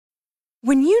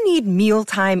When you need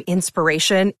mealtime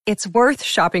inspiration, it's worth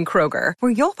shopping Kroger,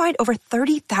 where you'll find over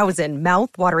 30,000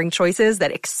 mouth-watering choices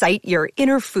that excite your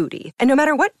inner foodie. And no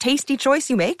matter what tasty choice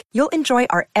you make, you'll enjoy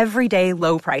our everyday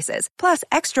low prices, plus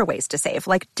extra ways to save,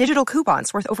 like digital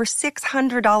coupons worth over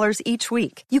 $600 each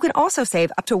week. You can also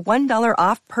save up to $1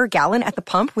 off per gallon at the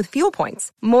pump with fuel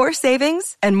points. More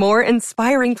savings and more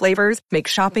inspiring flavors make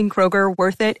shopping Kroger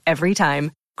worth it every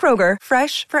time. Kroger,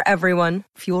 fresh for everyone.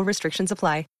 Fuel restrictions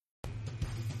apply.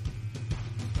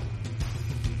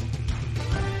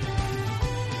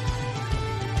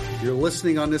 You're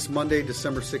listening on this Monday,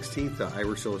 December 16th, the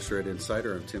Irish Illustrated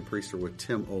Insider. I'm Tim Priester with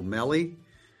Tim O'Malley.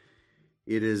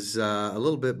 It is a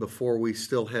little bit before we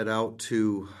still head out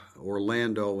to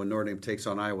Orlando when Notre Dame takes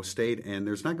on Iowa State, and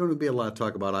there's not going to be a lot of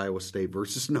talk about Iowa State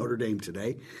versus Notre Dame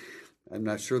today. I'm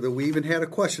not sure that we even had a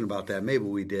question about that. Maybe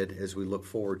we did, as we look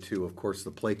forward to, of course, the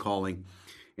play calling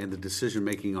and the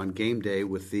decision-making on game day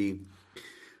with the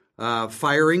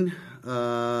firing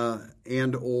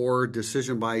and or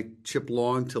decision by Chip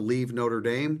Long to leave Notre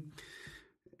Dame.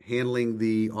 Handling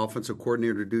the offensive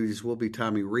coordinator duties will be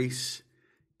Tommy Rees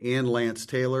and Lance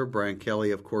Taylor. Brian Kelly,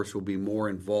 of course, will be more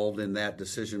involved in that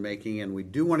decision-making, and we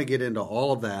do want to get into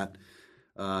all of that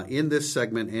in this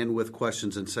segment and with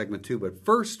questions in segment 2. But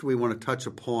first, we want to touch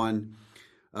upon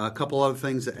a couple other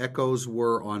things. The Echoes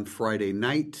were on Friday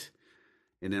night,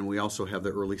 and then we also have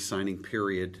the early signing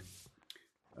period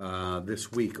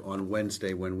this week on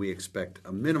Wednesday, when we expect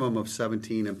a minimum of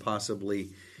 17 and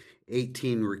possibly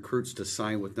 18 recruits to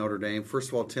sign with Notre Dame. First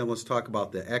of all, Tim, let's talk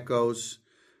about the Echoes.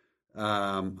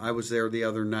 I was there the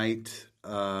other night.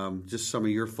 Just some of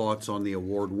your thoughts on the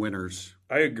award winners.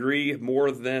 I agree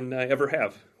more than I ever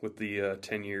have with the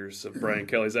 10 years of Brian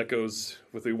Kelly's Echoes.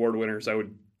 With the award winners, I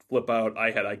would flip out.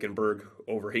 I had Eichenberg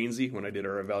over Hainsey when I did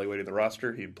our evaluating the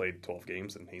roster. He played 12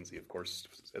 games, and Hainsey, of course,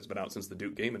 has been out since the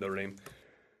Duke game, and Notre Dame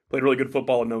played really good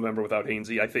football in November without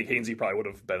Hainsey. I think Hainsey probably would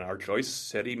have been our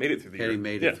choice had he made it through the year. Had he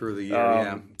made it through the year,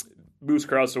 yeah. Moose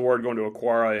Krause Award going to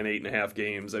Aquara in 8.5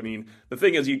 games. I mean, the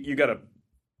thing is, you got to,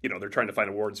 they're trying to find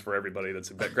awards for everybody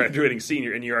that's a graduating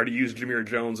senior, and you already used Jameer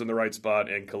Jones in the right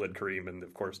spot and Khalid Kareem, and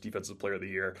of course, Defensive Player of the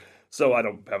Year. So I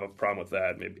don't have a problem with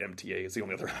that. Maybe MTA is the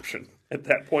only other option at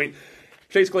that point.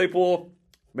 Chase Claypool,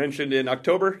 mentioned in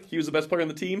October, he was the best player on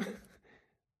the team.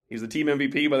 He's the team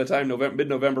MVP by the time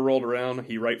mid-November rolled around.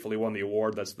 He rightfully won the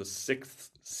award. That's the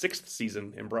sixth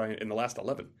season in the last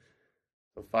 11.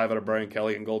 So 5 out of Brian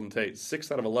Kelly and Golden Tate.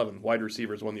 6 out of 11 wide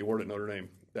receivers won the award at Notre Dame.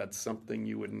 That's something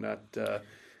you would not have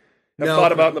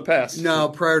thought about in the past. No,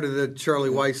 prior to the Charlie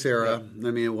Weiss era,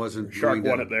 I mean, it wasn't. Shark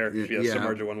won it there. Yeah,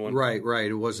 Margin won one. Right.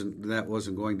 That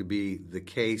wasn't going to be the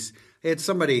case. I had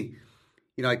somebody,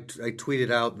 I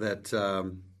tweeted out that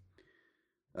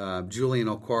Julian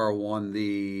Okwara won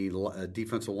the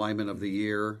Defensive Lineman of the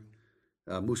Year,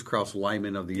 Moose Krause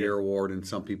Lineman of the Year award, and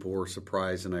some people were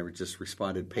surprised, and I just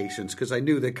responded patience, because I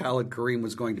knew that Khalid Kareem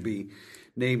was going to be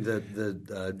named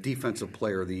the Defensive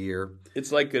Player of the Year.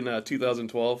 It's like in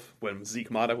 2012 when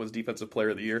Zeke Mata was Defensive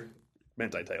Player of the Year.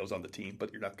 Mentai was on the team,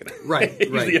 but you're not going to he's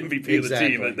the MVP of the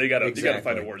team. They got to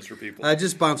find awards for people. I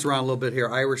just bounce around a little bit here.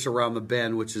 Irish Around the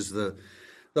Bend, which is the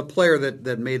player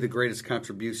that made the greatest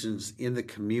contributions in the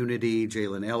community.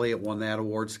 Jalen Elliott won that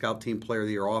award. Scout Team Player of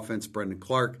the Year offense, Brendan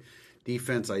Clark.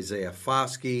 Defense, Isaiah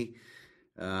Foskey.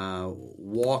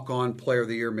 Walk-on Player of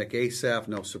the Year, Mick Asaf.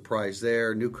 No surprise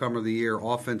there. Newcomer of the Year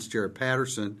offense, Jared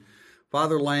Patterson.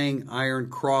 Father Lang Iron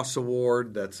Cross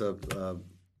Award. That's a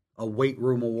weight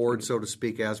room award, so to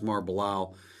speak. Asmar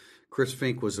Bilal. Chris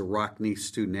Fink was a Rockney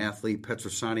student athlete.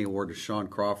 Petrosani Award to Sean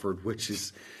Crawford, which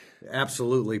is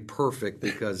absolutely perfect,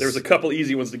 because there's a couple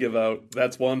easy ones to give out.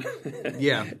 That's one.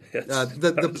 Yeah.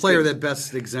 The player that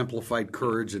best exemplified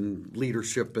courage and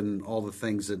leadership and all the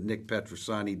things that Nick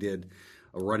Petrosani did,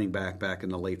 a running back in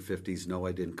the late 50s. No,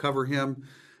 I didn't cover him.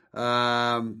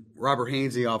 Robert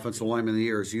Hainsey, Offensive Lineman of the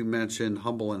Year, as you mentioned.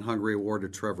 Humble and Hungry Award to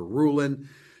Trevor Rulin.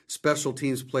 Special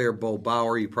Teams Player Bo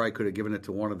Bauer. You probably could have given it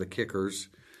to one of the kickers,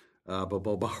 but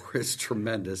Bo Bauer is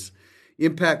tremendous.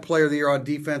 Impact Player of the Year on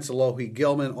defense, Alohi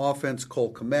Gilman. Offense,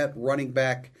 Cole Kmet. Running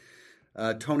back,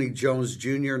 Tony Jones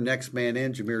Jr. Next man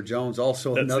in, Jameer Jones.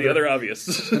 Also That's the other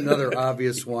obvious. Another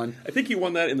obvious one. I think he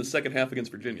won that in the second half against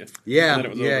Virginia.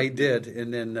 Yeah, he did.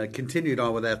 And then continued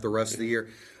on with that the rest of the year.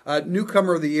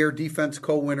 Newcomer of the Year, defense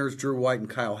co-winners, Drew White and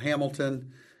Kyle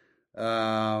Hamilton.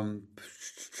 Khalid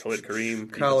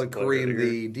Kareem,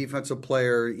 the defensive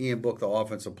player. Ian Book, the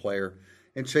offensive player.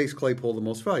 And Chase Claypool, the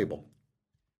most valuable.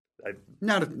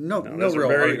 No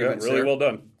real arguments really there. Well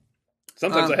done.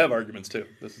 Sometimes I have arguments too.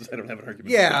 I don't have an argument.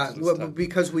 Yeah,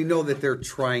 because we know that they're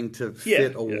trying to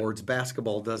fit awards. Yeah.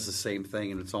 Basketball does the same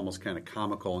thing, and it's almost kind of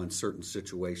comical in certain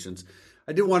situations.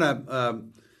 I do want to,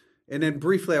 and then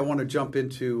briefly, I want to jump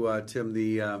into Tim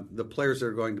the players that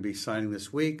are going to be signing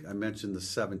this week. I mentioned the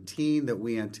 17 that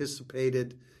we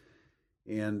anticipated,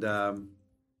 and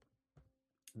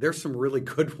there's some really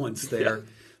good ones there. Yeah.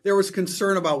 There was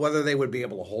concern about whether they would be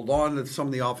able to hold on to some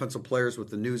of the offensive players with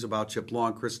the news about Chip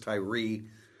Long, Chris Tyree,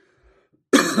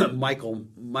 Michael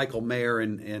Mayer,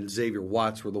 and Xavier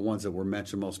Watts were the ones that were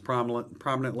mentioned most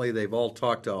prominently. They've all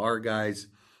talked to our guys,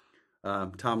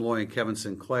 Tom Loy and Kevin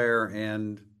Sinclair,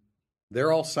 and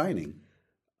they're all signing.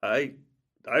 I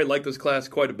like this class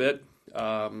quite a bit.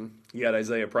 You had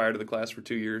Isaiah prior to the class for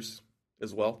 2 years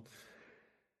as well.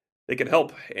 They can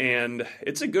help, and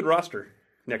it's a good roster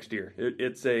next year.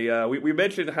 It's a we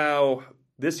mentioned how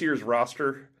this year's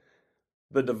roster,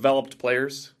 the developed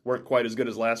players weren't quite as good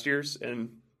as last year's,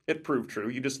 and it proved true.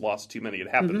 You just lost too many. It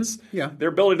happens. Mm-hmm. Yeah,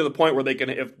 they're building to the point where they can,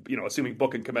 if assuming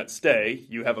Book and Komet stay,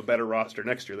 you have a better roster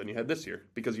next year than you had this year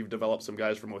because you've developed some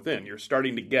guys from within. You're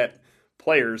starting to get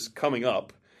players coming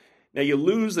up. Now you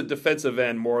lose the defensive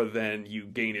end more than you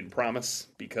gain in promise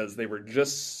because they were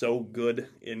just so good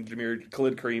in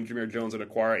Khalid Kareem, Jameer Jones, and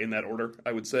Aquara in that order.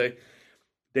 I would say.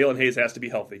 Dalen Hayes has to be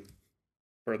healthy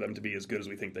for them to be as good as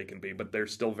we think they can be, but they're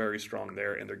still very strong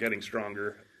there, and they're getting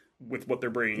stronger with what they're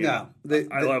bringing in.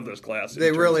 I love this class.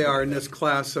 They really are in this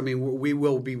class. I mean, we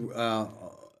will be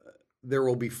there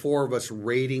will be 4 of us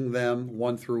rating them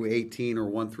 1 through 18 or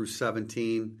 1 through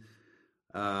 17,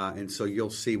 and so you'll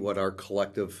see what our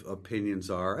collective opinions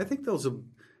are. I think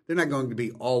they're not going to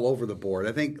be all over the board.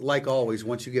 I think, like always,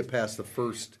 once you get past the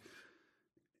first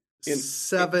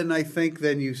 7, I think,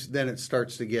 then it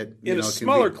starts to get... In a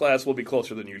smaller class, will be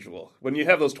closer than usual. When you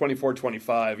have those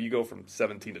 24-25, you go from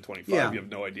 17 to 25. Yeah. You have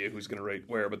no idea who's going to rate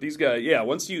where. But these guys,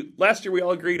 last year we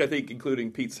all agreed, I think, including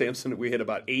Pete Sampson, we hit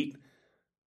about 8.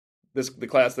 The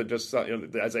class that just,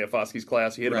 the Isaiah Foskey's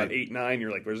class, you hit about 8, 9. You're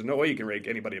like, there's no way you can rank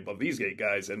anybody above these 8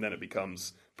 guys, and then it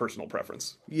becomes personal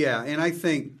preference. Yeah, and I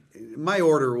think my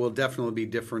order will definitely be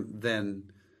different than...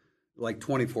 like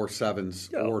 24/7's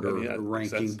order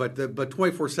ranking, but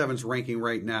 24/7's ranking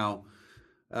right now.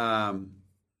 I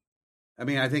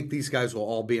think these guys will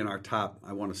all be in our top.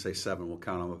 I want to say 7. We'll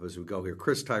count them up as we go here.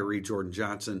 Chris Tyree, Jordan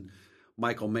Johnson,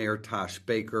 Michael Mayer, Tosh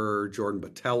Baker, Jordan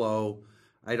Botello.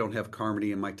 I don't have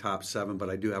Carmody in my top 7, but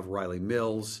I do have Riley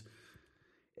Mills.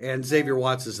 And Xavier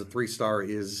Watts as a 3-star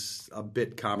is a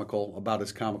bit comical, about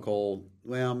as comical.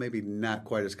 Well, maybe not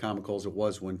quite as comical as it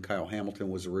was when Kyle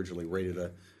Hamilton was originally rated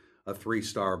a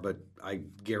 3-star, but I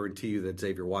guarantee you that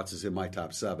Xavier Watts is in my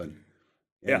top 7.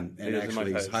 And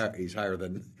actually he's higher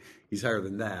than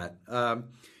that.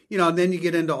 And then you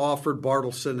get into Alford,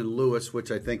 Bartleson, and Lewis, which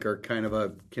I think are kind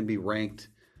of can be ranked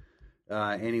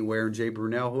anywhere. And Jay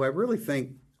Brunel, who I really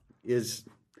think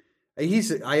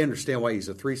I understand why he's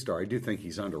a 3-star. I do think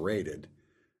he's underrated.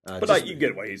 But you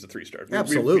get why he's a 3-star.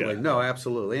 Absolutely. No,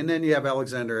 absolutely. And then you have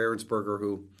Alexander Ahrensberger,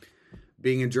 who,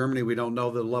 being in Germany, we don't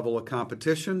know the level of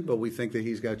competition, but we think that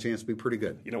he's got a chance to be pretty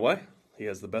good. You know why? He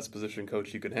has the best position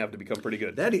coach you can have to become pretty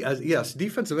good. Yes,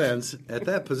 defensive ends at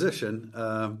that position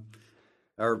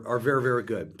are very, very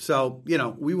good. So,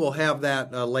 we will have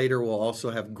that later. We'll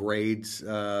also have grades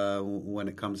when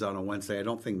it comes out on Wednesday. I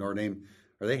don't think Notre Dame,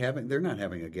 they're not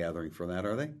having a gathering for that,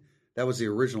 are they? That was the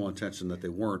original intention that they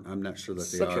weren't. I'm not sure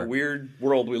that they are. Such a weird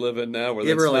world we live in now where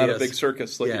it's really not a big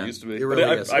circus like it used to be. It really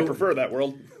is. I prefer that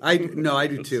world. I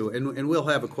do too. And we'll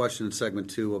have a question in segment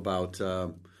 2 about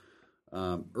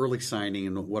early signing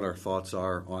and what our thoughts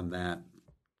are on that.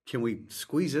 Can we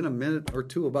squeeze in a minute or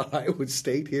 2 about Iowa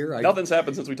State here? Nothing's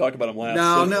happened since we talked about them last.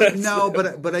 No.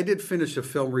 But I did finish a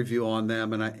film review on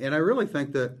them, and I really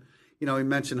think that we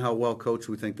mentioned how well coached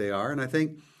we think they are, and I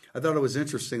thought it was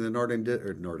interesting that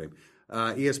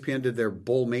ESPN did their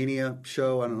Bowl Mania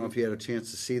show. I don't know if you had a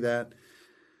chance to see that.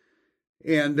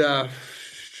 And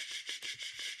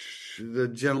the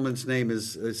gentleman's name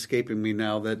is escaping me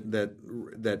now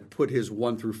that put his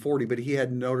 1 through 40, but he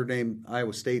had Notre Dame,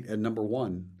 Iowa State at number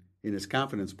 1 in his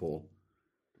confidence pool.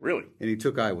 Really? And he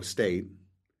took Iowa State.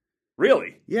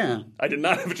 Really? Yeah. I did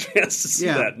not have a chance to see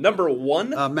that. Number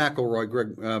 1? McElroy,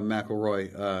 Greg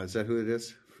McElroy. Is that who it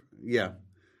is? Yeah.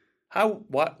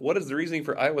 What is the reasoning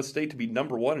for Iowa State to be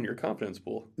number 1 in your confidence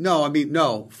pool?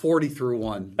 No, 40 through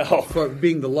 1. Oh. For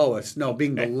being the lowest. No,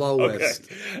 being the lowest.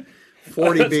 Okay.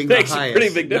 40 being the highest. A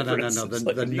pretty big difference. No.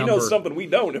 The number, something we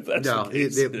don't if that's the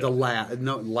case.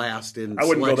 Last in I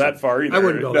wouldn't selection. go that far either. I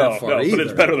wouldn't go that far either. But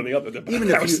it's better than the other.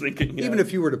 Even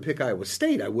if you were to pick Iowa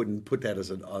State, I wouldn't put that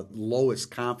as a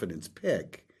lowest confidence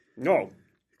pick. No.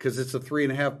 because it's a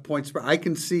 3.5 point spread. I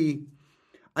can see.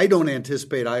 I don't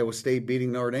anticipate Iowa State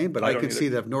beating Notre Dame, but I can see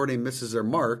that if Notre Dame misses their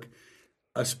mark,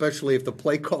 especially if the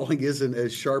play calling isn't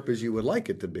as sharp as you would like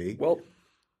it to be. Well,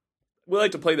 we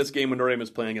like to play this game when Notre Dame is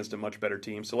playing against a much better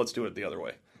team, so let's do it the other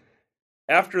way.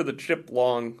 After the Chip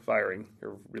Long firing,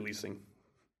 or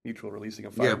mutual releasing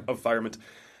of firement,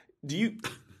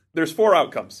 there's 4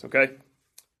 outcomes, okay?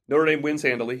 Notre Dame wins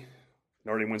handily,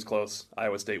 Notre Dame wins close,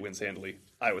 Iowa State wins handily,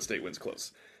 Iowa State wins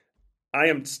close. I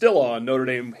am still on Notre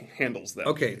Dame handles them.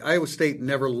 Okay, Iowa State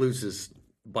never loses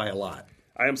by a lot.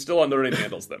 I am still on Notre Dame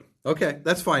handles them. Okay,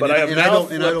 that's fine. But I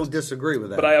don't disagree with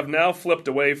that. But I have now flipped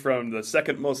away from the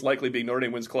second most likely being Notre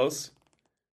Dame wins close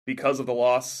because of the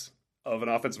loss of an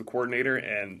offensive coordinator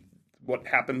and what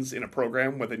happens in a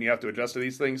program when then you have to adjust to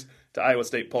these things, to Iowa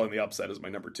State pulling the upset as my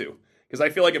number 2. Because I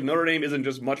feel like if Notre Dame isn't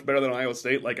just much better than Iowa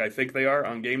State, like I think they are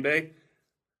on game day,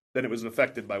 then it was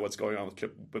affected by what's going on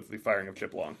with the firing of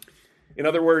Chip Long. In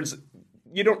other words,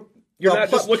 you're not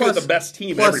just looking at the best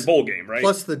team in every bowl game, right?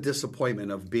 Plus the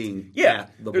disappointment of being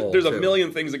at the bowl. There's a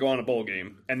million things that go on a bowl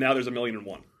game, and now there's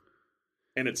 1,000,001.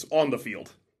 And it's on the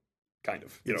field, kind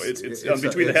of. It's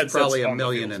between the headsets. Probably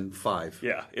 1,000,005.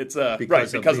 Yeah, it's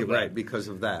because of that. Right, because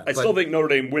of that. I still think Notre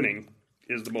Dame winning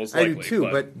is the most likely. I do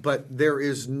too, but there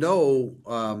is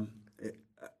no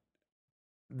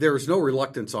there's no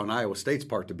reluctance on Iowa State's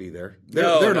part to be there.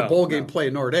 They're in a bowl game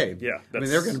playing Notre Dame. Yeah, I mean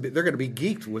they're going to be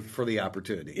geeked for the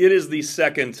opportunity. It is the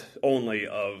second only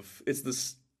of it's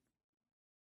this.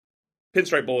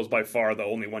 Pinstripe Bowl is by far the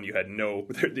only one you had no.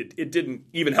 It didn't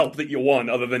even help that you won,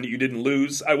 other than that you didn't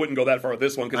lose. I wouldn't go that far with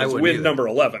this one because it's win number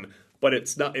 11. But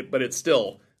it's not. But it's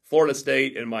still Florida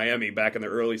State and Miami back in the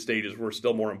early stages were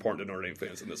still more important to Notre Dame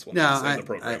fans than this one.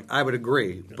 I would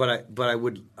agree, but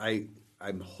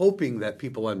I'm hoping that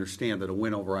people understand that a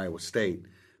win over Iowa State,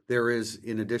 there is,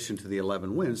 in addition to the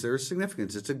 11 wins, there is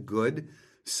significance. It's a good,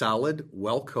 solid,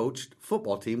 well-coached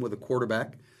football team with a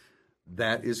quarterback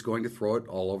that is going to throw it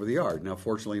all over the yard. Now,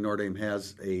 fortunately, Notre Dame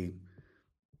has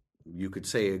you could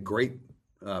say, a great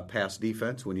pass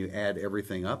defense when you add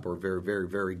everything up, or very, very,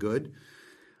 very good.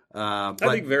 I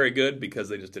think very good because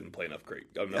they just didn't play enough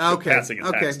passing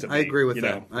attacks to me. I agree with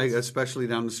that. Especially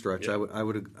down the stretch, yeah. I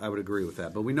would agree with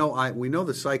that. But we know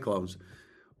the Cyclones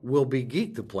will be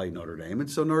geeked to play Notre Dame,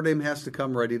 and so Notre Dame has to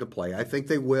come ready to play. I think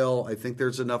they will. I think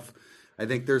there's enough. I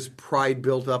think there's pride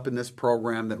built up in this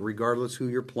program that regardless who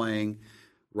you're playing,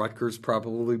 Rutgers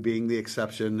probably being the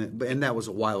exception, and that was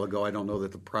a while ago. I don't know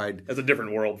that the pride. It's a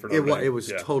different world for Notre Dame. It was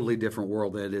a totally different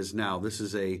world than it is now. This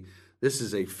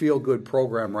is a feel-good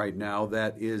program right now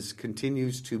that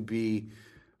continues to be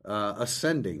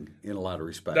ascending in a lot of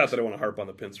respects. Not that I want to harp on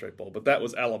the Pinstripe Bowl, but that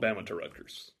was Alabama to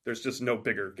Rutgers. There's just no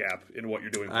bigger gap in what you're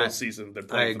doing postseason than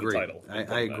playing for the title.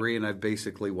 I agree, and I've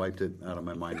basically wiped it out of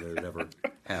my mind that it ever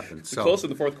happened. So close in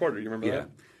the fourth quarter. You remember that?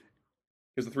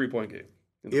 It was a 3-point game.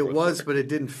 It was, but it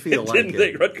didn't feel like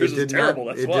it. Rutgers is terrible.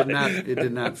 That's why. It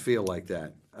did not feel like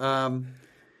that.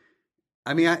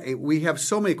 We have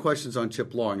so many questions on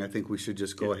Chip Long. I think we should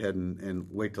just go ahead and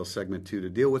wait till segment 2 to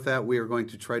deal with that. We are going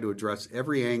to try to address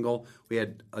every angle. We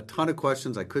had a ton of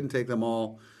questions. I couldn't take them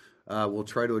all. We'll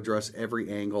try to address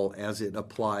every angle as it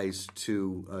applies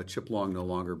to Chip Long no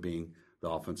longer being the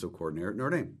offensive coordinator at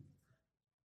Notre Dame.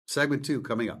 Segment 2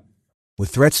 coming up. With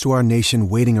threats to our nation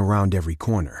waiting around every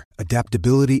corner,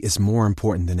 adaptability is more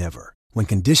important than ever. When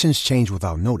conditions change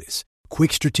without notice,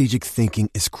 quick strategic thinking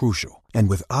is crucial, and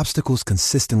with obstacles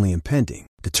consistently impending,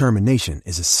 determination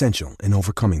is essential in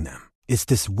overcoming them. It's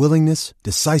this willingness,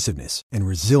 decisiveness, and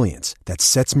resilience that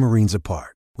sets Marines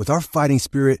apart. With our fighting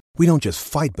spirit, we don't just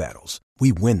fight battles,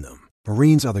 we win them.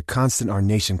 Marines are the constant our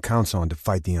nation counts on to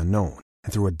fight the unknown,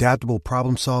 and through adaptable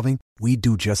problem solving, we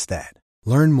do just that.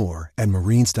 Learn more at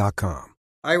marines.com.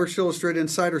 Irish Illustrated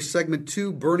Insider, segment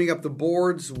 2, burning up the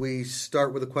boards. We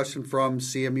start with a question from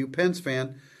CMU Pens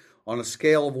fan. On a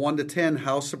scale of 1 to 10,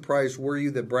 how surprised were you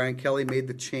that Brian Kelly made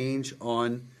the change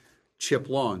on Chip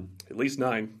Long? At least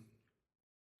 9.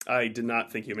 I did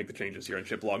not think he'd make the changes here on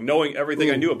Chip Long. Knowing everything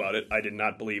I knew about it, I did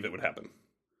not believe it would happen.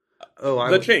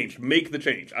 Make the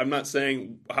change. I'm not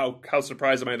saying how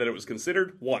surprised am I that it was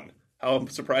considered. 1. How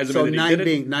surprised am I that he did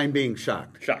it? 9 being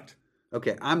shocked. Shocked.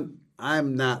 Okay, I'm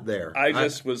not there. I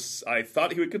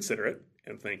thought he would consider it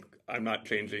and think, I'm not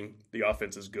changing. The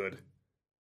offense is good.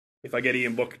 If I get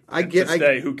Ian Book to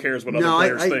stay, who cares what other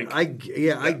players think? I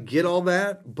get all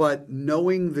that, but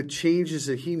knowing the changes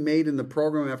that he made in the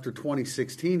program after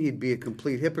 2016, he'd be a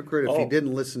complete hypocrite if he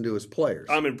didn't listen to his players.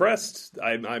 I'm impressed.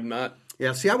 I'm not.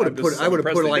 Yeah, see, I would have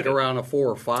put like around a 4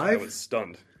 or 5. I was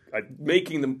stunned.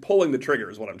 Pulling the trigger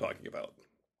is what I'm talking about.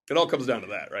 It all comes down to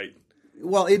that, right?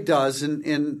 Well, it does,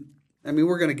 and I mean,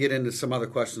 we're going to get into some other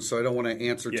questions, so I don't want to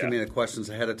answer too many of the questions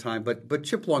ahead of time. But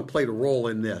Chip Long played a role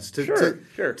in this.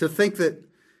 To think that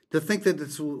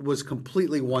this was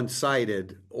completely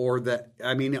one-sided, or that,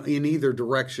 I mean, in either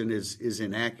direction is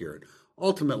inaccurate.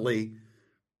 Ultimately,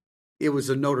 it was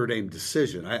a Notre Dame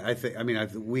decision. I think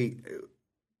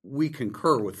we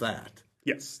concur with that.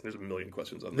 Yes, there's a million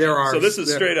questions on that. There are. So this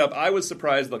is straight up. I was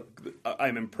surprised. Look,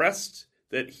 I'm impressed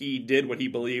that he did what he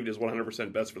believed is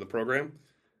 100% best for the program.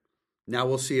 Now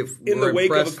we'll see if in the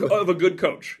wake of a good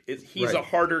coach. He's right. a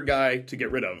harder guy to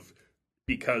get rid of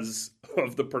because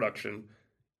of the production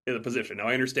in the position. Now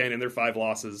I understand in their 5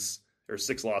 losses or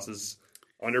 6 losses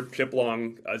under Chip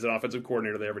Long as an offensive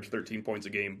coordinator, they averaged 13 points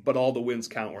a game, but all the wins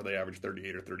count where they average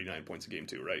 38 or 39 points a game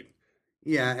too, right?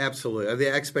 Yeah, absolutely.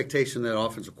 The expectation that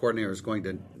offensive coordinator is going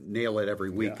to nail it every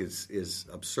week is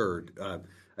absurd.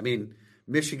 I mean,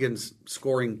 Michigan's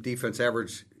scoring defense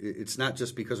average, it's not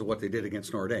just because of what they did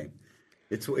against Notre Dame.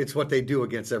 It's what they do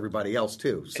against everybody else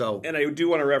too. So, and I do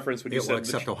want to reference when you said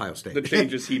except Ohio State. The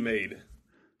changes he made.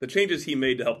 The changes he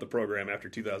made to help the program after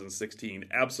 2016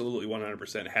 absolutely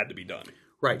 100% had to be done.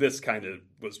 Right. This kind of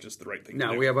was just the right thing to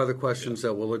do. Now, we have other questions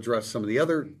that will address some of the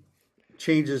other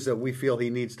changes that we feel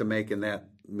he needs to make, and that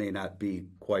may not be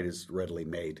quite as readily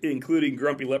made. Including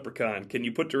Grumpy Leprechaun. Can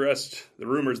you put to rest the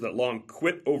rumors that Long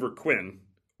quit over Quinn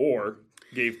or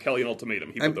gave Kelly an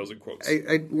ultimatum? He put those in quotes.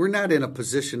 We're not in a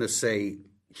position to say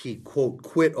he, quote,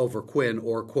 quit over Quinn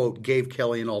or, quote, gave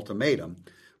Kelly an ultimatum.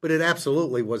 But it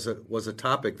absolutely was a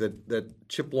topic that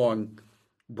Chip Long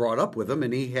brought up with him,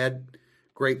 and he had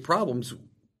great problems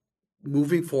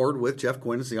moving forward with Jeff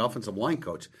Quinn as the offensive line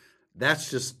coach.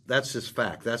 That's just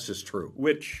fact. That's just true.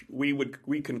 Which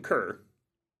we concur.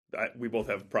 We both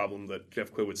have a problem that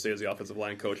Jeff Quinn would stay as the offensive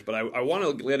line coach. But I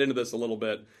want to get into this a little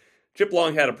bit. Chip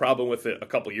Long had a problem with it a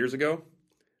couple years ago.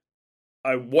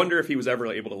 I wonder if he was ever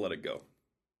able to let it go.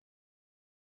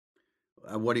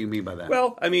 What do you mean by that?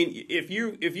 Well, I mean, if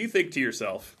you think to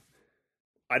yourself,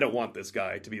 I don't want this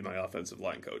guy to be my offensive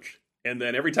line coach, and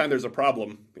then every time there's a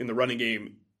problem in the running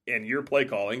game and you're play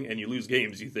calling and you lose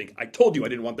games, you think, I told you I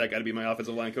didn't want that guy to be my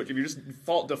offensive line coach. If you're just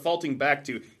defaulting back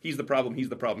to he's the problem, he's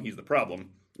the problem, he's the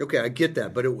problem. Okay, I get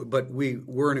that, but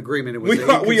we're in agreement. It was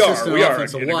we are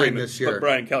offensive in line agreement, this year. But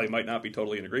Brian Kelly might not be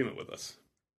totally in agreement with us,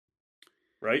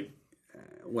 right?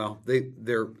 Well,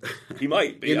 they're he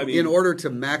might be. In order to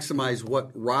maximize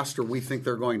what roster we think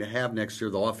they're going to have next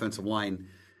year, the offensive line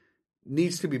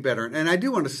needs to be better. And I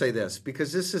do want to say this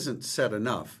because this isn't said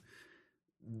enough.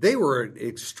 They were an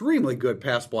extremely good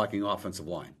pass blocking offensive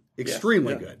line,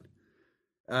 extremely good.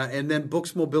 And then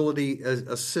Book's mobility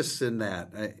assists in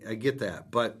that. I get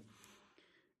that, but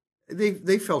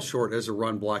they fell short as a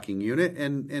run blocking unit,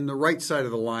 and the right side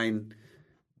of the line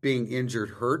being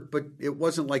injured hurt, but it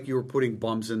wasn't like you were putting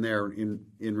bums in there.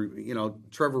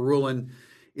 Trevor Ruhlin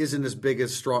isn't as big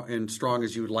as strong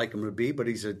as you would like him to be, but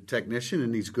he's a technician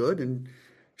and he's good. And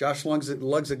Josh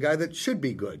Lug's a guy that should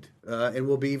be good and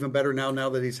will be even better now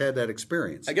that he's had that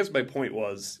experience. I guess my point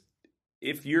was,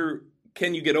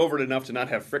 can you get over it enough to not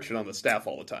have friction on the staff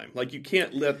all the time? Like, you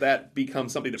can't let that become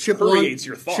something that permeates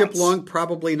your thoughts. Chip Long,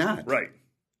 probably not. Right.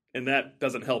 And that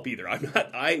doesn't help either.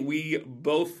 We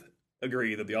both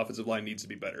agree that the offensive line needs to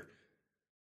be better.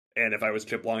 And if I was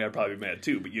Chip Long, I'd probably be mad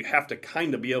too. But you have to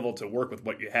kind of be able to work with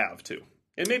what you have too.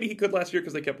 And maybe he could last year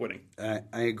because they kept winning. I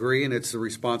agree, and it's the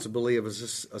responsibility of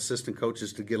assistant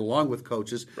coaches to get along with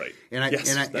coaches. Right.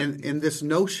 And this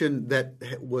notion that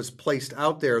was placed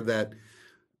out there that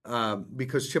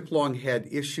because Chip Long had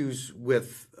issues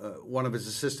with one of his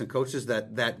assistant coaches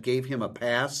that gave him a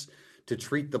pass to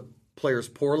treat the players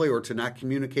poorly or to not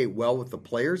communicate well with the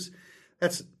players.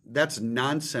 That's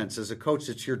nonsense. As a coach,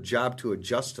 it's your job to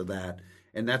adjust to that,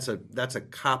 and that's a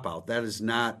cop-out. That's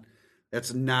not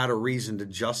a reason to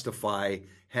justify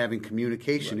having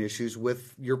communication issues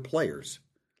with your players.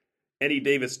 Eddie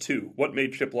Davis, 2. What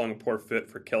made Chip Long a poor fit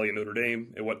for Kelly and Notre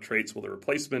Dame, and what traits will the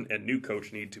replacement and new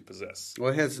coach need to possess?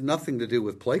 Well, it has nothing to do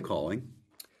with play calling.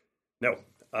 No.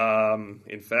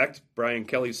 In fact, Brian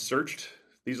Kelly searched.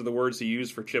 These are the words he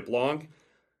used for Chip Long.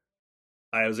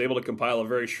 I was able to compile a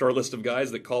very short list of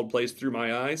guys that called plays through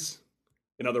my eyes.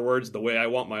 In other words, the way I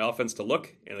want my offense to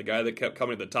look. And the guy that kept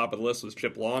coming to the top of the list was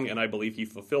Chip Long, and I believe he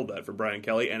fulfilled that for Brian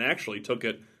Kelly and actually took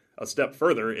it a step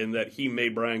further in that he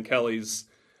made Brian Kelly's...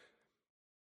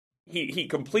 He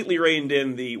completely reined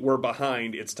in the we're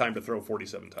behind, it's time to throw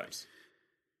 47 times.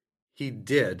 He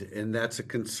did, and that's a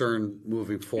concern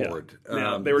moving forward.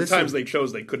 Yeah. There were times they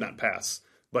chose they could not pass,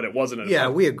 but it wasn't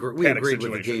we agreed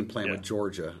with the game plan with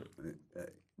Georgia.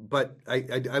 But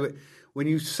when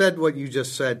you said what you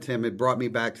just said, Tim, it brought me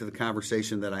back to the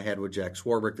conversation that I had with Jack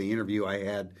Swarbrick, the interview I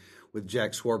had with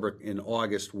Jack Swarbrick in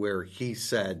August, where he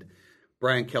said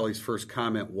Brian Kelly's first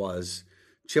comment was,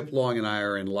 Chip Long and I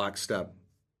are in lockstep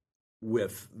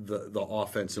with the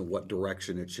offense and what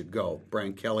direction it should go.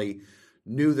 Brian Kelly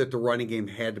knew that the running game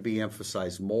had to be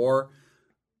emphasized more.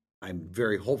 I'm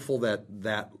very hopeful that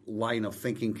that line of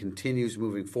thinking continues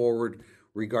moving forward,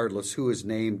 regardless who is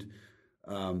named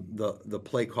the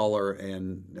play caller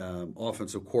and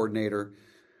offensive coordinator.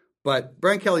 But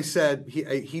Brian Kelly said,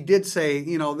 he did say,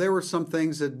 there were some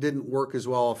things that didn't work as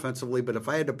well offensively, but if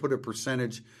I had to put a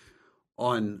percentage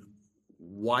on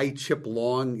why Chip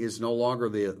Long is no longer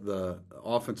the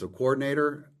offensive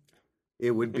coordinator,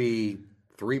 it would be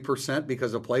 3%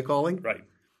 because of play calling. Right.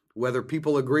 Whether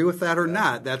people agree with that or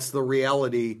not, that's the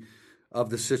reality of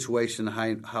the situation,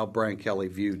 how Brian Kelly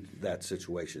viewed that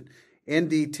situation.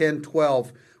 ND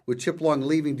 10-12, with Chip Long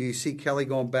leaving, do you see Kelly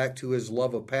going back to his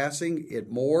love of passing it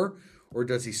more, or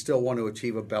does he still want to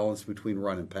achieve a balance between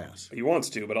run and pass? He wants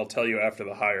to, but I'll tell you after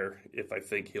the hire if I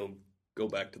think he'll go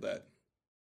back to that.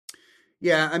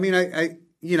 Yeah, I mean, I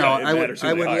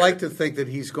would like to think that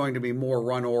he's going to be more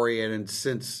run-oriented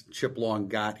since Chip Long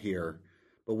got here.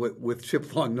 But with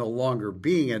Chip Long no longer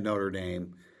being at Notre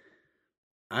Dame,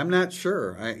 I'm not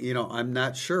sure. I'm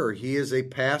not sure. He is a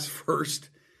pass-first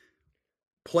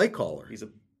play caller.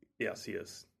 Yes, he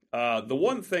is. The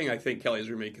one thing I think Kelly has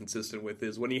remained consistent with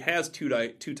is when he has two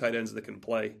tight ends that can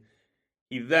play,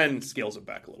 he then scales it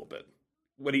back a little bit.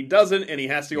 When he doesn't, and he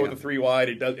has to go with a 3 wide,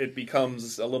 it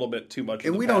becomes a little bit too much.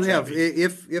 And we don't have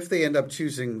if they end up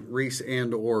choosing Reese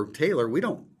and or Taylor, we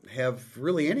don't have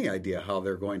really any idea how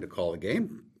they're going to call a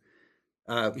game.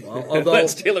 Although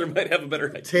Taylor might have a better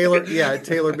idea.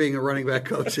 Taylor being a running back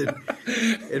coach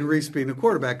and Reese being a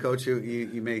quarterback coach,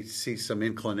 you may see some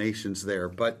inclinations there.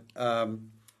 But I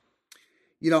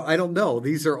don't know.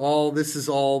 This is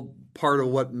all part of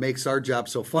what makes our job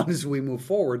so fun as we move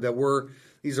forward.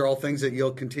 These are all things that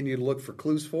you'll continue to look for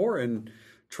clues for and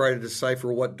try to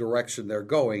decipher what direction they're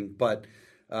going. But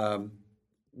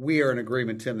we are in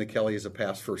agreement, Tim, that Kelly is a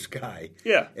pass-first guy.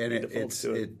 Yeah, and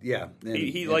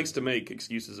he likes to make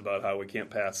excuses about how we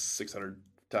can't pass 600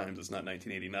 times. It's not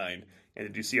 1989. And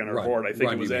did you see on our board? I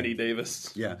think it was Andy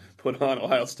Davis. Yeah, put on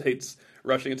Ohio State's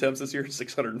rushing attempts this year,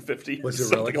 650. Was it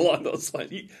something really? Along those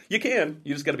lines? You can.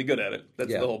 You just got to be good at it.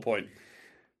 That's the whole point.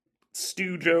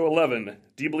 Stu Joe 11.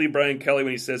 Do you believe Brian Kelly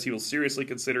when he says he will seriously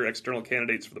consider external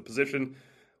candidates for the position?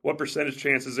 What percentage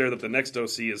chance is there that the next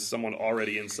OC is someone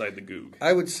already inside the Goog?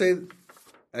 I would say,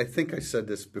 I think I said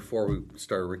this before we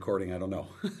started recording, I don't know.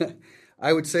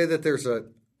 I would say that there's a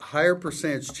higher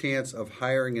percentage chance of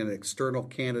hiring an external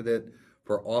candidate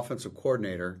for offensive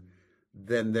coordinator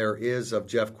than there is of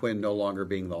Jeff Quinn no longer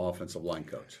being the offensive line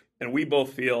coach. And we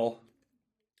both feel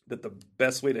that the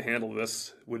best way to handle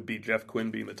this would be Jeff Quinn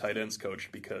being the tight ends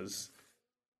coach because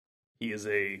he is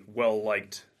a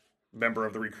well-liked member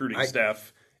of the recruiting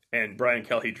staff, and Brian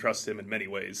Kelly trusts him in many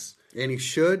ways. And he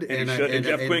should. And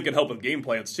Jeff Quinn can help with game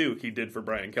plans, too. He did for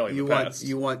Brian Kelly in the past.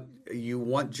 You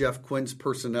want Jeff Quinn's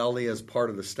personality as part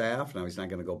of the staff. Now, he's not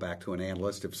going to go back to an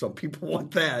analyst if some people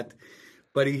want that.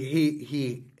 But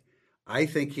I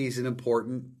think he's an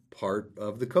important part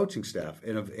of the coaching staff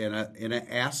and an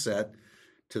asset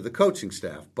to the coaching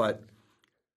staff.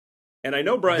 And I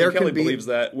know Brian Kelly believes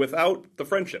that without the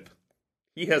friendship.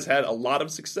 He has had a lot of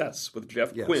success with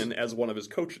Jeff Quinn as one of his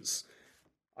coaches.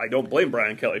 I don't blame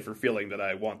Brian Kelly for feeling that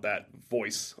I want that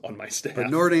voice on my staff. But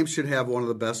Notre Dame should have one of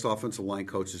the best offensive line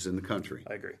coaches in the country.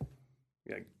 I agree.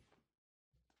 Yeah,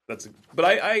 but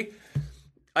I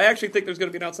actually think there's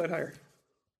going to be an outside hire.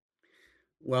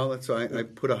 Well, that's why I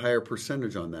put a higher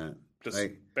percentage on that.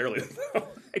 Barely.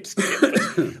 I just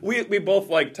can't. We both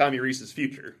like Tommy Reese's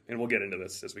future, and we'll get into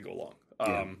this as we go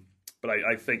along. But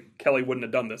I think Kelly wouldn't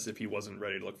have done this if he wasn't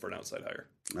ready to look for an outside hire.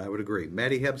 I would agree.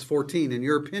 Matty Hebs 14, in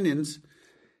your opinions,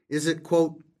 is it,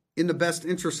 quote, in the best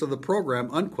interest of the program,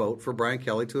 unquote, for Brian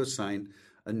Kelly to assign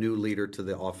a new leader to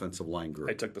the offensive line group?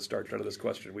 I took the starch out of this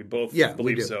question. We both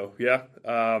believe we so. Yeah.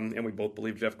 And we both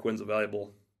believe Jeff Quinn's a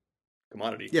valuable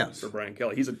commodity for Brian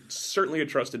Kelly. He's certainly a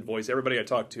trusted voice. Everybody I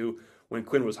talked to when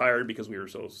Quinn was hired, because we were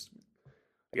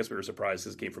surprised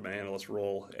his came from an analyst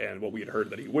role, and what we had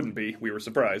heard that he wouldn't be, we were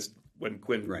surprised when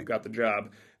Quinn got the job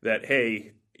that,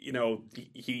 hey,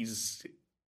 he's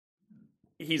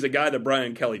a guy that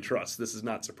Brian Kelly trusts. This is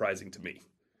not surprising to me.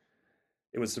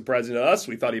 It was surprising to us.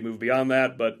 We thought he moved beyond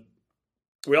that, but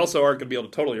we also aren't going to be able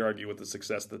to totally argue with the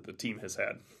success that the team has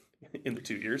had in the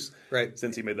 2 years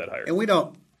since he made that hire. And we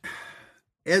don't,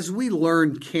 as we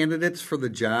learn candidates for the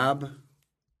job,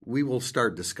 we will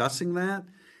start discussing that.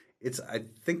 I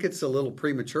think it's a little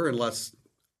premature unless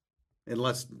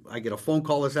unless I get a phone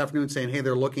call this afternoon saying, hey,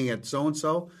 they're looking at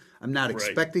so-and-so. I'm not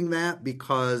expecting that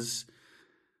because,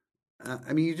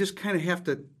 you just kind of have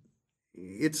to –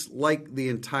 it's like the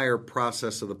entire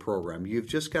process of the program. You've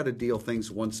just got to deal things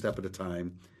one step at a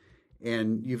time,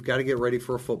 and you've got to get ready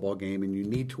for a football game, and you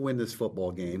need to win this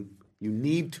football game. You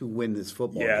need to win this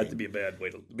football game. Yeah, it'd be a bad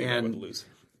way to lose.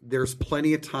 There's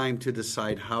plenty of time to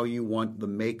decide how you want the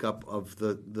makeup of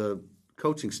the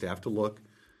coaching staff to look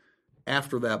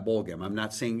after that bowl game. I'm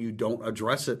not saying you don't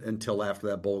address it until after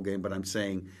that bowl game, but I'm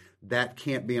saying that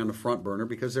can't be on the front burner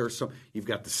because you've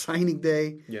got the signing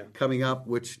day coming up,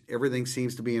 which everything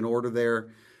seems to be in order there,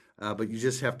 but you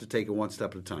just have to take it one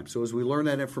step at a time. So as we learn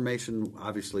that information,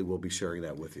 obviously we'll be sharing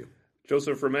that with you.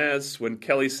 Joseph Ramaz, when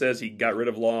Kelly says he got rid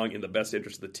of Long in the best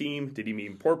interest of the team, did he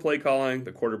mean poor play calling,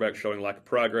 the quarterback showing lack of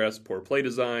progress, poor play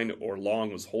design, or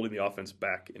Long was holding the offense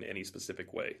back in any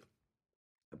specific way?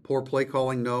 Poor play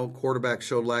calling, no. Quarterback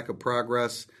showed lack of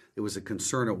progress. It was a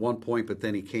concern at one point, but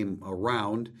then he came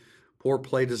around. Poor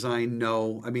play design,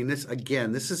 no.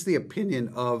 This is the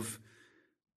opinion of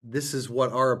 – this is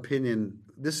what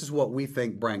we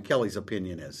think Brian Kelly's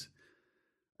opinion is.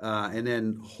 And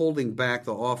then holding back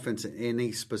the offense in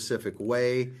any specific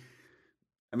way.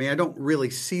 I don't really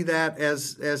see that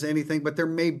as anything, but there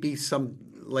may be some,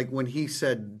 like when he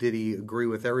said, did he agree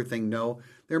with everything? No.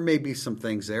 There may be some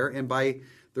things there. And by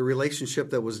the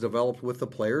relationship that was developed with the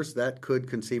players, that could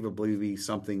conceivably be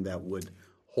something that would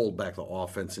hold back the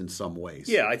offense in some ways.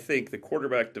 Yeah, I think the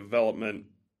quarterback development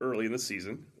early in the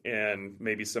season and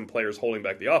maybe some players holding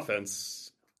back the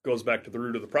offense goes back to the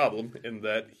root of the problem in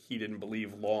that he didn't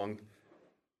believe Long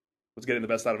was getting the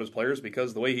best out of his players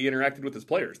because the way he interacted with his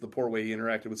players, the poor way he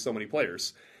interacted with so many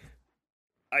players.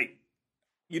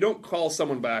 You don't call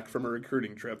someone back from a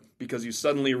recruiting trip because you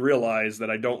suddenly realize that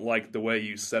I don't like the way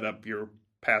you set up your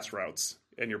pass routes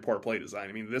and your poor play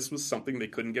design. This was something they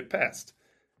couldn't get past.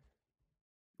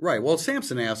 Right. Well,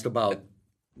 Sampson asked about,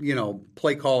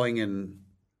 play calling and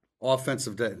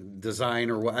offensive design,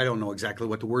 or I don't know exactly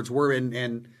what the words were,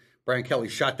 and Brian Kelly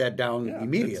shot that down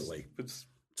immediately.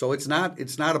 So it's not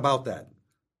about that.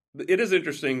 It is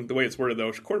interesting the way it's worded,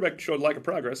 though. Quarterback showed lack of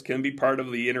progress can be part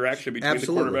of the interaction between the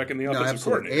quarterback and the offensive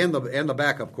coordinator. And the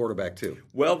backup quarterback, too.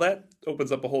 Well, that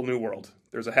opens up a whole new world.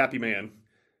 There's a happy man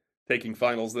taking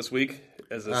finals this week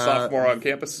as a sophomore on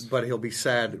campus. But he'll be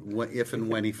sad if and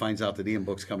when he finds out that Ian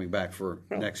Book's coming back for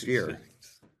next year.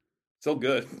 Still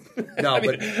good. No,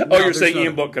 you're saying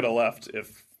Ian Book could have left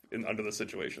under the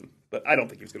situation. But I don't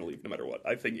think he's going to leave no matter what.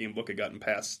 I think Ian Book had gotten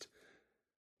past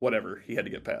whatever he had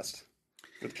to get past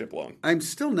with Chip Long. I'm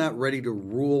still not ready to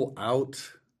rule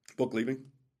out Book leaving.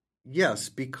 Yes,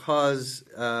 because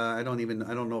I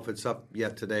don't know if it's up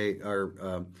yet today.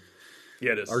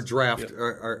 It is. Our draft,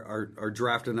 our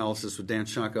draft analysis with Dan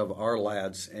Shunk of our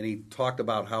lads, and he talked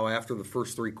about how after the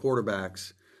first three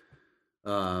quarterbacks.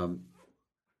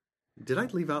 Did I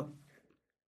leave out?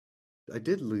 I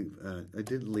did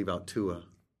leave out Tua.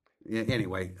 Yeah,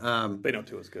 anyway, they know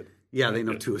Tua's good. Yeah, they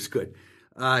know Tua's good.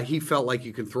 He felt like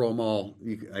you can throw them all.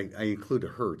 I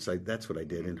included Hurts. That's what I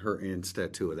did instead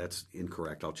of Tua. That's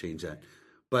incorrect. I'll change that.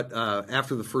 But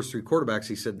after the first three quarterbacks,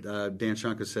 he said Dan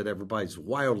Shunka said everybody's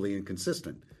wildly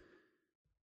inconsistent.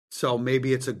 So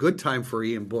maybe it's a good time for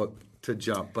Ian Book to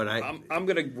jump, but I'm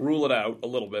going to rule it out a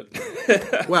little bit.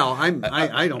 Well,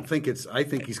 I don't think it's. I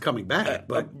think he's coming back.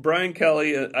 But Brian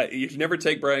Kelly, you should never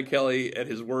take Brian Kelly at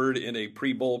his word in a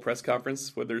pre-bowl press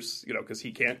conference. Where there's because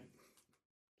he can't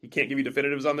give you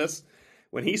definitives on this.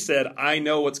 When he said, "I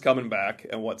know what's coming back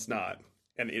and what's not,"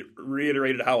 and it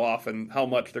reiterated how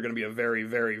much they're going to be a very,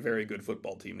 very, very good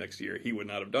football team next year. He would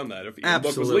not have done that if Ian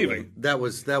Book was leaving. That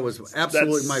was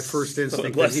absolutely my first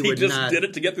instinct. Unless he just did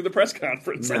it to get through the press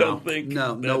conference. No, I don't think.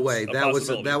 No way. That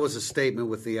was a statement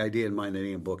with the idea in mind that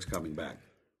Ian Book's coming back.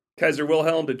 Kaiser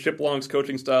Wilhelm, did Chip Long's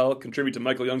coaching style contribute to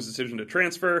Michael Young's decision to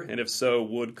transfer? And if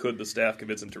so, could the staff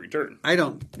convince him to return? I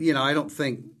don't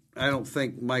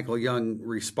think Michael Young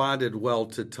responded well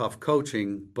to tough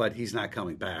coaching, but he's not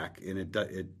coming back, and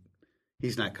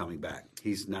he's not coming back.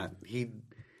 He's not. He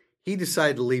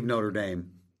decided to leave Notre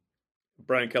Dame.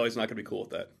 Brian Kelly's not going to be cool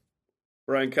with that.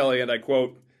 Brian Kelly, and I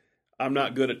quote, "I'm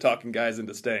not good at talking guys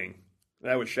into staying."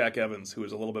 That was Shaq Evans, who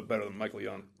is a little bit better than Michael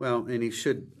Young. Well, and he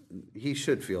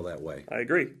should feel that way. I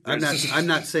agree. I'm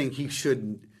not saying he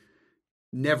should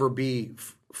never be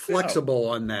flexible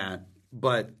on that,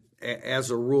 but as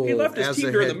a rule, he left his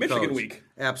team during the Michigan coach, week.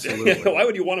 Absolutely. Why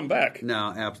would you want him back?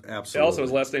 No, absolutely. Also,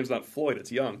 his last name's not Floyd;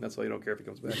 it's Young. That's why you don't care if he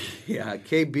comes back. Yeah,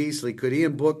 Kay Beasley. Could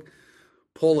Ian Book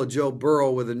pull a Joe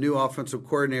Burrow with a new offensive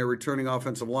coordinator, returning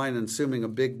offensive line, and assuming a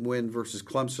big win versus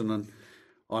Clemson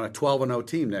on a 12-0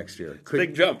 team next year?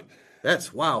 Big jump.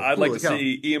 That's wow. I'd like Holy to cow.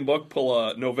 see Ian Book pull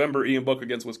a November Ian Book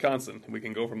against Wisconsin, and we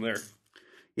can go from there.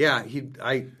 Yeah,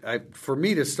 for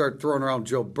me to start throwing around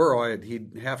Joe Burrow,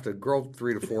 he'd have to grow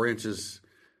 3 to 4 inches.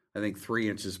 I think 3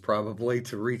 inches probably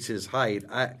to reach his height.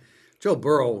 Joe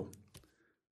Burrow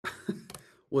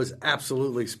was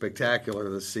absolutely spectacular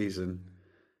this season.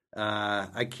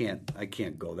 I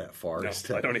can't go that far. No,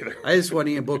 I don't either. I just want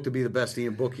Ian Book to be the best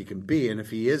Ian Book he can be, and if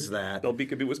he is that, They'll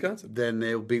beat Wisconsin. then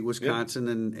they'll beat Wisconsin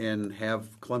and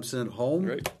have Clemson at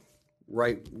home,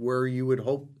 right where you would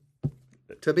hope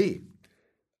to be.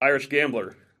 Irish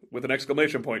Gambler with an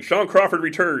exclamation point. Sean Crawford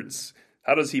returns.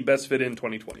 How does he best fit in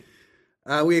 2020?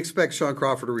 We expect Sean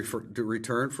Crawford to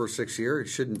return for a 6th year. He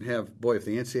shouldn't have. Boy, if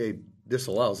the NCAA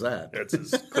disallows that, That's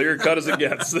as clear cut as it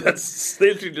gets.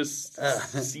 They should just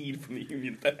cede from the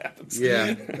union if that happens.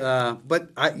 Yeah, but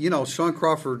Sean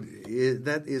Crawford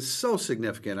that is so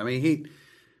significant. I mean,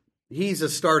 he's a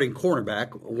starting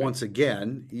cornerback once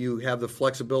again. You have the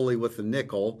flexibility with the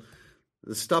nickel.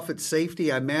 The stuff at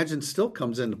safety, I imagine, still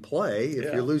comes into play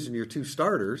if you're losing your 2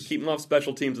 starters. Keep them off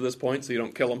special teams at this point so you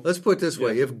don't kill them. Let's put it this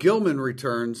way. If Gilman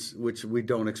returns, which we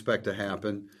don't expect to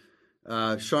happen,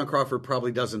 Sean Crawford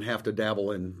probably doesn't have to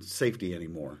dabble in safety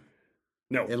anymore.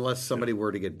 No. Unless somebody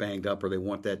were to get banged up or they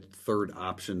want that third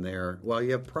option there. Well,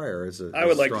 you have Pryor as a I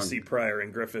would like strong... to see Pryor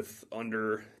and Griffith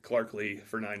under Clarkley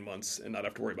for 9 months and not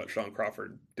have to worry about Sean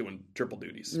Crawford doing triple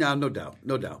duties. No doubt.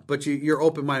 But you're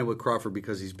open-minded with Crawford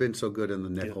because he's been so good in the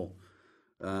nickel.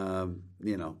 Yeah.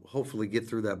 Hopefully get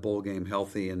through that bowl game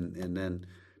healthy and then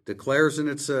declares, and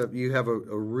you have a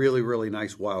really, really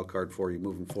nice wild card for you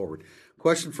moving forward.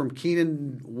 Question from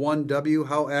Keenan 1W.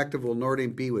 How active will Notre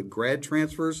Dame be with grad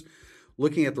transfers?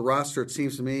 Looking at the roster, it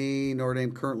seems to me Notre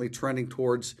Dame currently trending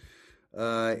towards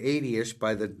 80-ish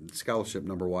by the scholarship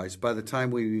number-wise. By the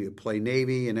time we play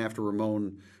Navy and after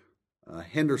Ramon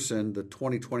Henderson, the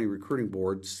 2020 recruiting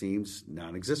board seems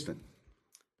non-existent.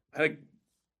 I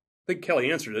think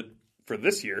Kelly answered it for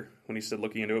this year when he said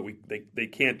looking into it. They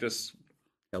can't just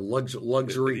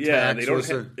luxury yeah, tax. they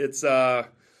don't. It's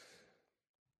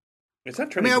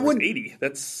not trending towards 80.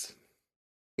 That's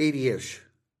 80-ish.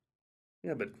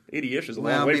 Yeah, but 80-ish is a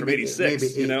long way from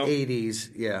 86. Maybe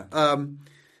 80s, yeah.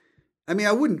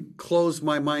 I wouldn't close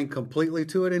my mind completely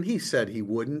to it, and he said he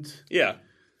wouldn't. Yeah.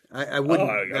 I wouldn't.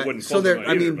 I wouldn't close my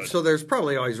mind either, so there's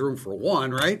probably always room for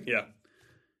one, right? Yeah.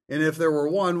 And if there were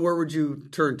one, where would you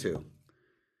turn to?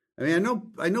 I mean,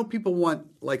 I know people want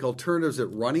like alternatives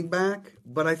at running back,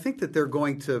 but I think that they're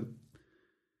going to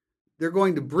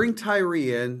bring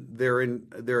Tyree in. They're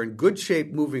in good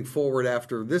shape moving forward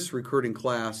after this recruiting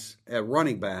class at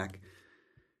running back.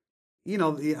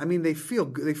 They feel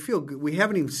good. We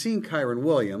haven't even seen Kyron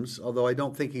Williams, although I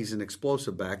don't think he's an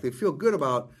explosive back. They feel good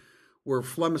about where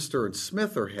Flemister and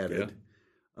Smith are headed.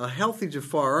 Yeah. A healthy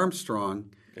Jafar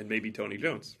Armstrong. And maybe Tony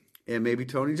Jones.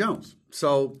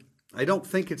 So I don't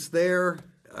think it's there.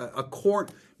 A corner,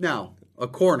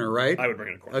 right? I would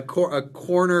bring in a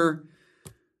corner.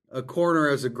 A corner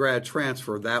as a grad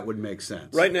transfer, that would make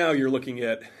sense. Right now, you're looking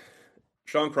at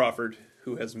Sean Crawford,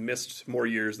 who has missed more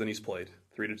years than he's played,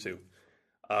 3-2.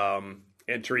 And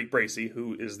Tariq Bracy,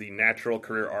 who is the natural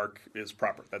career arc is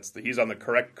proper. He's on the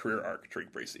correct career arc,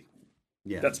 Tariq Bracy.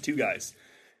 Yeah. That's 2 guys.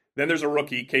 Then there's a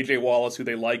rookie, KJ Wallace, who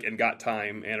they like and got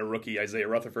time, and a rookie, Isaiah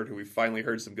Rutherford, who we finally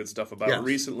heard some good stuff about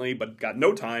recently, but got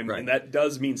no time, and that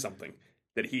does mean something.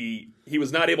 That he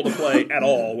was not able to play at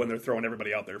all when they're throwing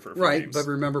everybody out there for games. But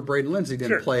remember, Braden Lindsey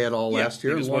didn't play at all last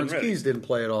year, and Lawrence Keys didn't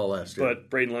play at all last year. But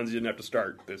Braden Lindsey didn't have to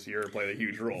start this year and play a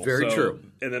huge role. Very true.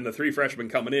 And then the 3 freshmen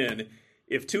coming in,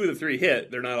 if 2 of the 3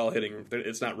 hit, they're not all hitting.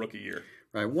 It's not rookie year.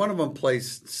 Right. One of them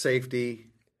plays safety.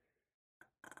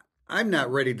 I'm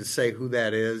not ready to say who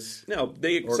that is. No,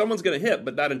 someone's going to hit,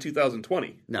 but not in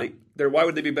 2020. No. Why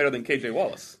would they be better than KJ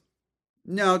Wallace?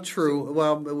 No, true.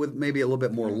 Well, with maybe a little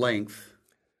bit more length.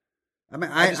 I mean,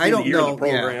 I don't know.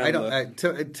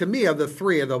 To me, of the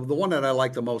 3, the one that I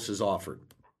like the most is Offord,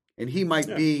 and he might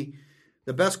be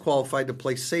the best qualified to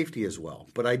play safety as well.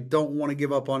 But I don't want to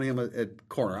give up on him at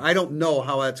corner. I don't know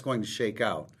how that's going to shake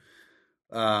out,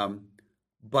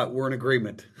 but we're in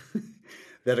agreement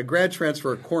that a grad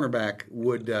transfer at cornerback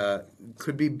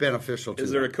could be beneficial to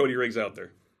Is there a Cody Riggs out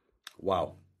there?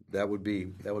 Wow, that would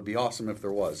be awesome if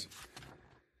there was.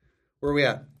 Where are we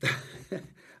at?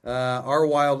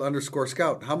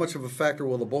 rwild_scout. How much of a factor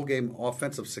will the bowl game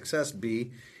offensive success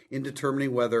be in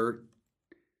determining whether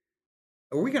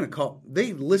are we going to call?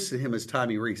 They listed him as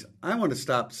Tommy Rees. I want to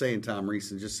stop saying Tom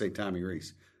Rees and just say Tommy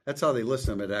Rees. That's how they list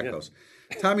him at Echoes.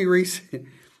 Yeah. Tommy Rees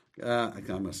I'm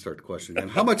going to start the question again.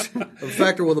 How much of a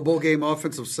factor will the bowl game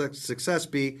offensive success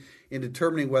be in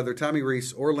determining whether Tommy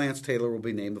Rees or Lance Taylor will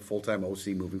be named the full-time OC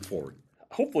moving forward?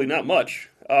 Hopefully not much.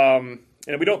 And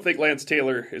we don't think Lance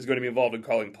Taylor is going to be involved in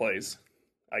calling plays.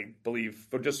 I believe,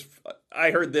 but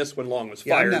I heard this when Long was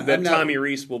fired, Tommy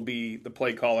Rees will be the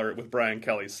play caller with Brian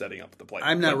Kelly setting up the play.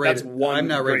 I'm not ready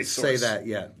to say that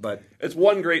yet, but it's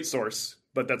one great source,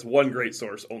 but that's one great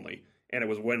source only, and it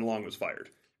was when Long was fired.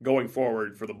 Going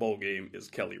forward for the bowl game is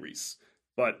Kelly Rees,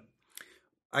 but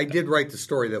I did write the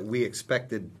story that we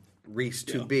expected Rees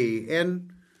to be,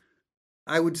 and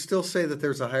I would still say that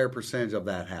there's a higher percentage of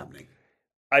that happening.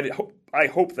 I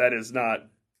hope that is not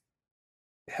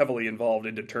heavily involved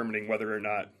in determining whether or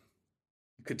not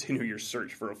you continue your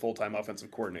search for a full-time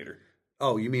offensive coordinator.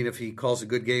 Oh, you mean if he calls a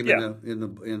good game in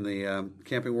the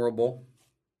Camping World Bowl?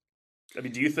 I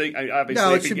mean, do you think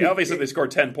obviously if they score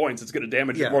 10 points, it's going to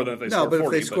damage it more than if they score 40. No, but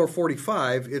if they score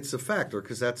 45, it's a factor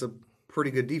because that's a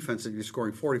pretty good defense that you're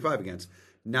scoring 45 against.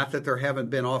 Not that there haven't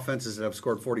been offenses that have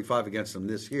scored 45 against them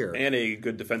this year, and a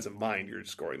good defensive mind you're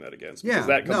scoring that against. Yeah,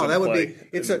 that would be.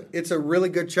 It's a really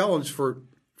good challenge for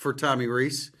Tommy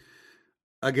Rees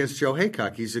against Joe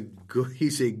Haycock. He's a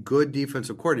good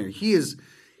defensive coordinator. He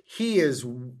is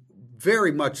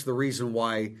very much the reason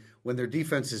why when their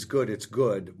defense is good, it's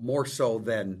good, more so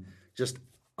than just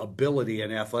ability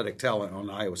and athletic talent on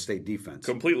the Iowa State defense.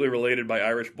 Completely related by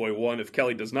Irish Boy 1. If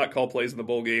Kelly does not call plays in the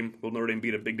bowl game, will Notre Dame be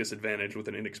at a big disadvantage with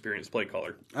an inexperienced play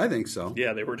caller? I think so.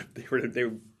 Yeah, they would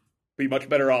be much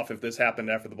better off if this happened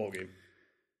after the bowl game.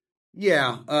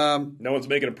 Yeah. No one's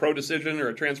making a pro decision or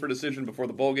a transfer decision before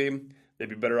the bowl game. They'd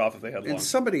be better off if they had Long. And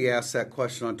somebody asked that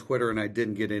question on Twitter, and I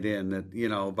didn't get it in. That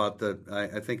about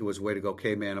I think it was Way to Go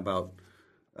K-Man about.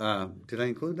 Did I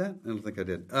include that? I don't think I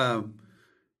did.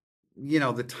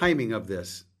 The timing of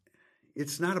this.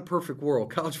 It's not a perfect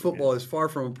world. College football is far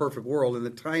from a perfect world, and the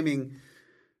timing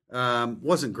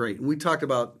wasn't great. And we talked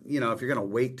about, if you're going to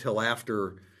wait till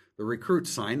after the recruits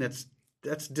sign, that's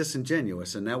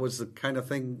disingenuous. And that was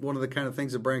one of the kind of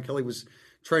things that Brian Kelly was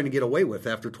trying to get away with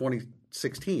after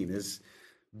 2016 is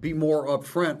be more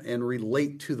upfront and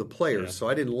relate to the players. Yeah. So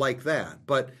I didn't like that.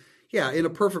 But yeah, in a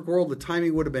perfect world, the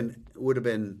timing would have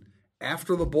been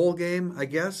after the bowl game, I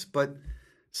guess. But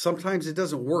sometimes it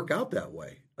doesn't work out that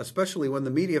way, especially when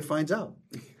the media finds out.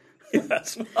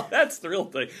 Yes, well, that's the real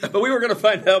thing. But we were going to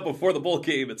find out before the bowl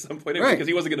game at some point because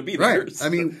he wasn't going to be there. Right. I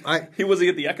mean, he wasn't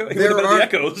at the Echo.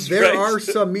 There are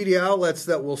some media outlets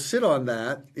that will sit on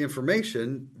that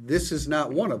information. This is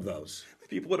not one of those.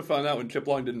 People would have found out when Chip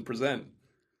Long didn't present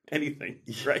anything,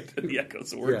 right? At the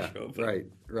Echoes award show. But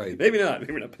right. Maybe not.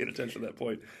 Maybe we're not paying attention at that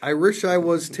point. I wish I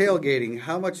was tailgating.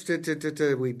 How much did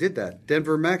we did that?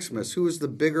 Denver Maximus. Who was the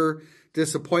bigger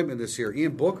disappointment this year,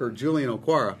 Ian Book or Julian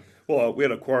Okwara? Well, we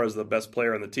had Okwara as the best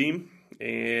player on the team,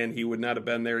 and he would not have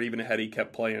been there even had he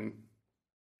kept playing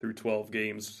through 12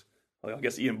 games. Well, I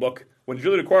guess Ian Book, when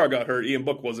Julian Okwara got hurt, Ian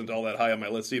Book wasn't all that high on my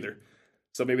list either.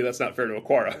 So maybe that's not fair to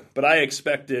Okwara. But I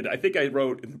think I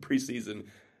wrote in the preseason,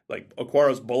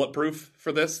 Okwara's bulletproof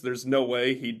for this. There's no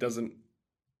way he doesn't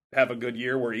have a good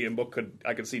year where Ian Book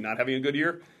I could see not having a good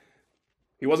year.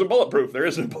 He wasn't bulletproof. There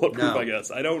isn't bulletproof, I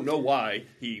guess. I don't know why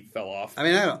he fell off. I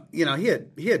mean,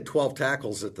 he had 12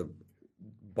 tackles at the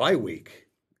bye week.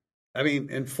 I mean,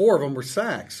 and 4 of them were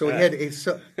sacks. So he had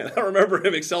I remember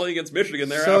him excelling against Michigan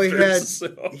thereafter.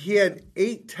 So he had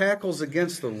 8 tackles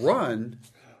against the run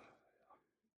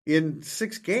in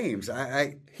 6 games.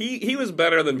 He was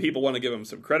better than people want to give him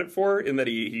some credit for in that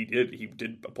he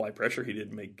did apply pressure. He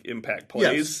did make impact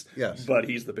plays. Yes. But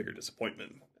he's the bigger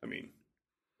disappointment. I mean,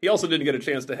 he also didn't get a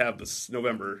chance to have this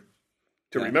November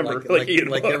to remember, Ian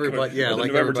Book. Everybody,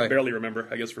 November to barely remember,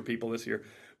 I guess, for people this year.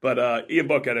 But Ian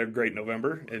Book had a great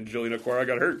November, and Julian Okwara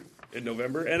got hurt in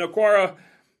November. And Okwara,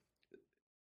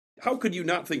 how could you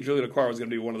not think Julian Okwara was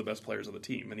going to be one of the best players on the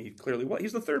team? And he clearly was.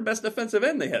 He's the 3rd best defensive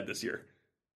end they had this year.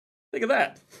 Think of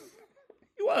that.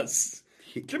 He was.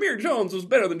 Jameer Jones was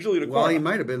better than Julian Okwara. Well, he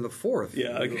might have been the 4th.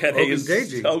 Yeah, had Hayes.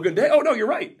 Oh, no, you're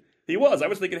right. He was. I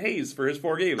was thinking Hayes for his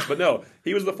 4 games. But no,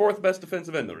 he was the 4th best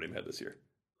defensive end Notre Dame had this year.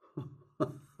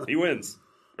 He wins.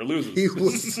 Or loses. He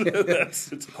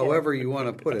wins. However you want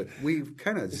to put it. We've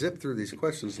kind of zipped through these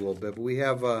questions a little bit, but we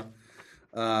have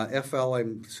FL,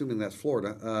 I'm assuming that's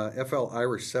Florida, FL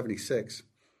Irish 76.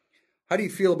 How do you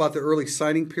feel about the early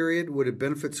signing period? Would it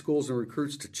benefit schools and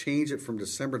recruits to change it from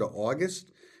December to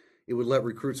August? It would let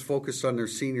recruits focus on their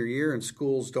senior year, and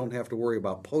schools don't have to worry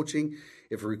about poaching.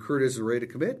 If a recruit isn't ready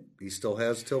to commit, he still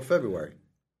has till February.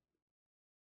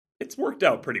 It's worked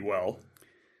out pretty well.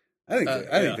 I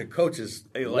think the coaches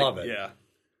love it. Yeah.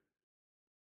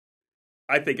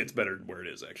 I think it's better where it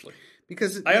is, actually.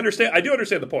 Because I do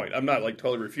understand the point. I'm not like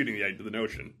totally refuting the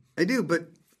notion. I do, but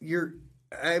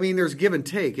there's give and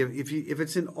take. If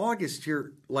it's in August,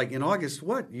 you're like in August.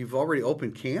 What? You've already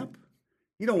opened camp.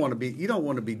 You don't want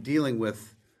to be dealing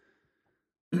with.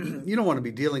 You don't want to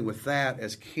be dealing with that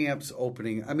as camps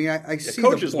opening. I mean, I see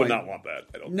coaches the point. would not want that.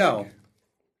 I don't. No. think.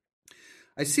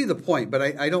 I see the point, but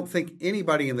I don't think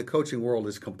anybody in the coaching world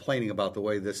is complaining about the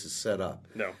way this is set up.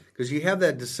 No. Because you have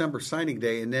that December signing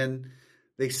day, and then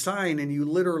they sign, and you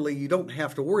don't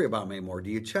have to worry about them anymore. Do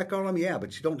you check on them? Yeah,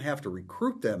 but you don't have to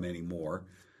recruit them anymore.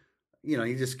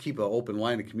 You just keep an open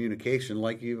line of communication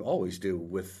like you always do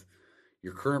with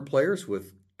your current players,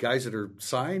 with guys that are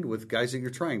signed, with guys that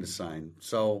you're trying to sign.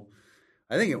 So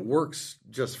I think it works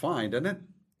just fine, doesn't it?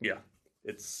 Yeah.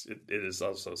 It is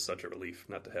also such a relief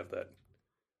not to have that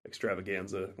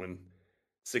extravaganza when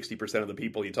 60% of the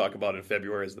people you talk about in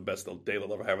February is the best day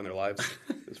they'll ever have in their lives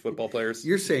as football players.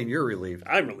 You're saying you're relieved.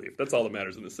 I'm relieved. That's all that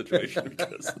matters in this situation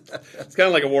because it's kind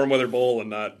of like a warm weather bowl and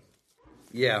not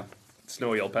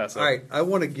snowy El Paso. All right, I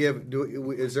want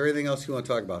to is there anything else you want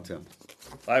to talk about, Tim?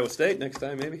 Iowa State next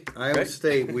time, maybe? Iowa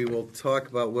State, we will talk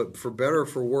about what, for better or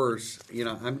for worse,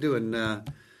 I'm doing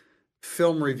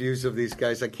film reviews of these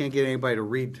guys. I can't get anybody to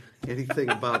read anything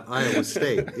about Iowa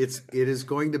State. It is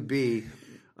going to be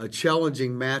a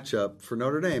challenging matchup for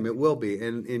Notre Dame. It will be.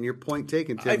 And your point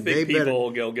taken, Tim. I think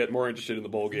people will get more interested in the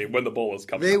bowl game when the bowl is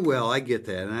coming. They will. I get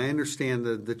that. And I understand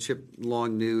the Chip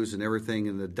Long news and everything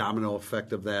and the domino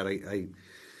effect of that.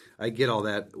 I get all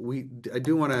that. I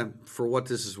do want to, for what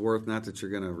this is worth, not that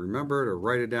you're going to remember it or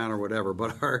write it down or whatever,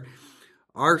 but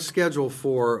our schedule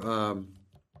for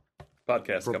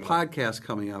podcast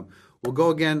coming up, we'll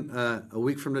go again a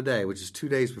week from today, which is 2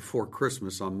 days before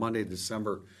Christmas on Monday,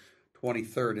 December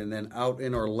 23rd, and then out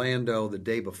in Orlando the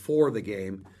day before the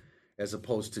game, as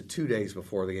opposed to 2 days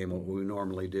before the game, what we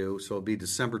normally do. So it'll be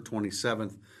December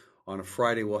 27th. On a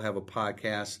Friday, we'll have a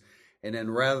podcast. And then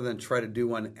rather than try to do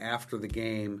one after the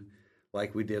game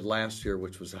like we did last year,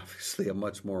 which was obviously a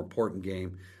much more important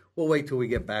game, we'll wait till we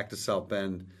get back to South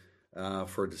Bend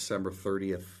for a December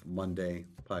 30th Monday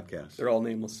podcast. They're all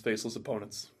nameless, faceless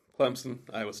opponents. Clemson,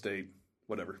 Iowa State,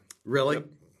 whatever. Really? Yep.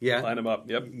 Yeah. Line them up.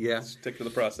 Yep. Yeah. Stick to the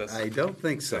process. I don't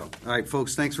think so. All right,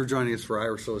 folks, thanks for joining us for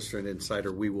Irish Illustrated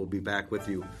Insider. We will be back with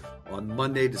you on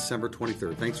Monday, December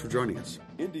 23rd. Thanks for joining us.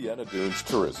 Indiana Dunes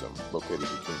Tourism, located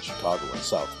between Chicago and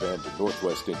South Bend in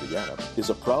northwest Indiana,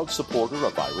 is a proud supporter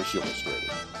of Irish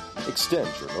Illustrated. Extend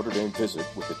your Notre Dame visit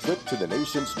with a trip to the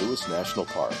nation's newest national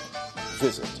park.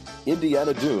 Visit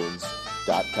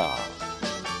IndianaDunes.com.